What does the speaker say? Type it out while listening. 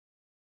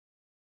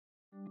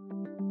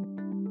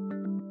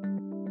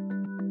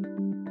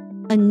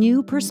A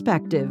new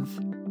perspective.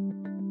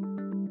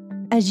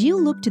 As you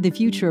look to the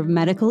future of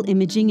medical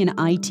imaging and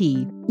IT,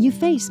 you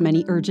face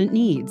many urgent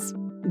needs: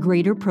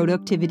 greater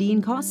productivity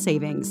and cost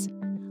savings,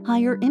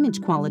 higher image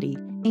quality,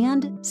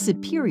 and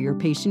superior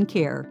patient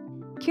care.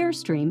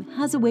 Carestream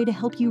has a way to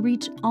help you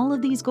reach all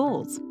of these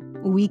goals.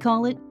 We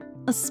call it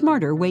a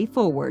smarter way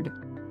forward.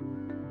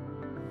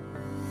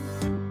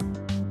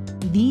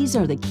 These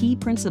are the key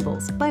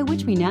principles by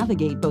which we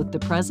navigate both the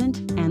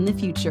present and the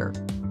future.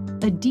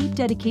 A deep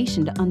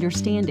dedication to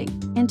understanding,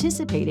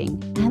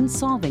 anticipating, and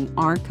solving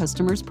our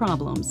customers'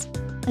 problems.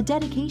 A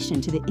dedication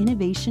to the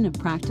innovation of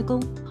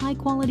practical,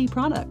 high-quality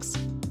products.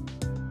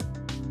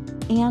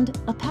 And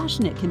a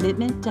passionate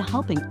commitment to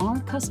helping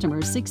our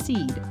customers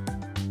succeed.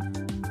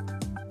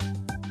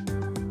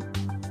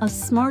 A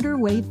smarter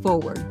way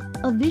forward,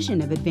 a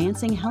vision of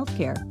advancing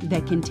healthcare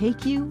that can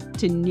take you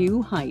to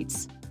new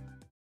heights.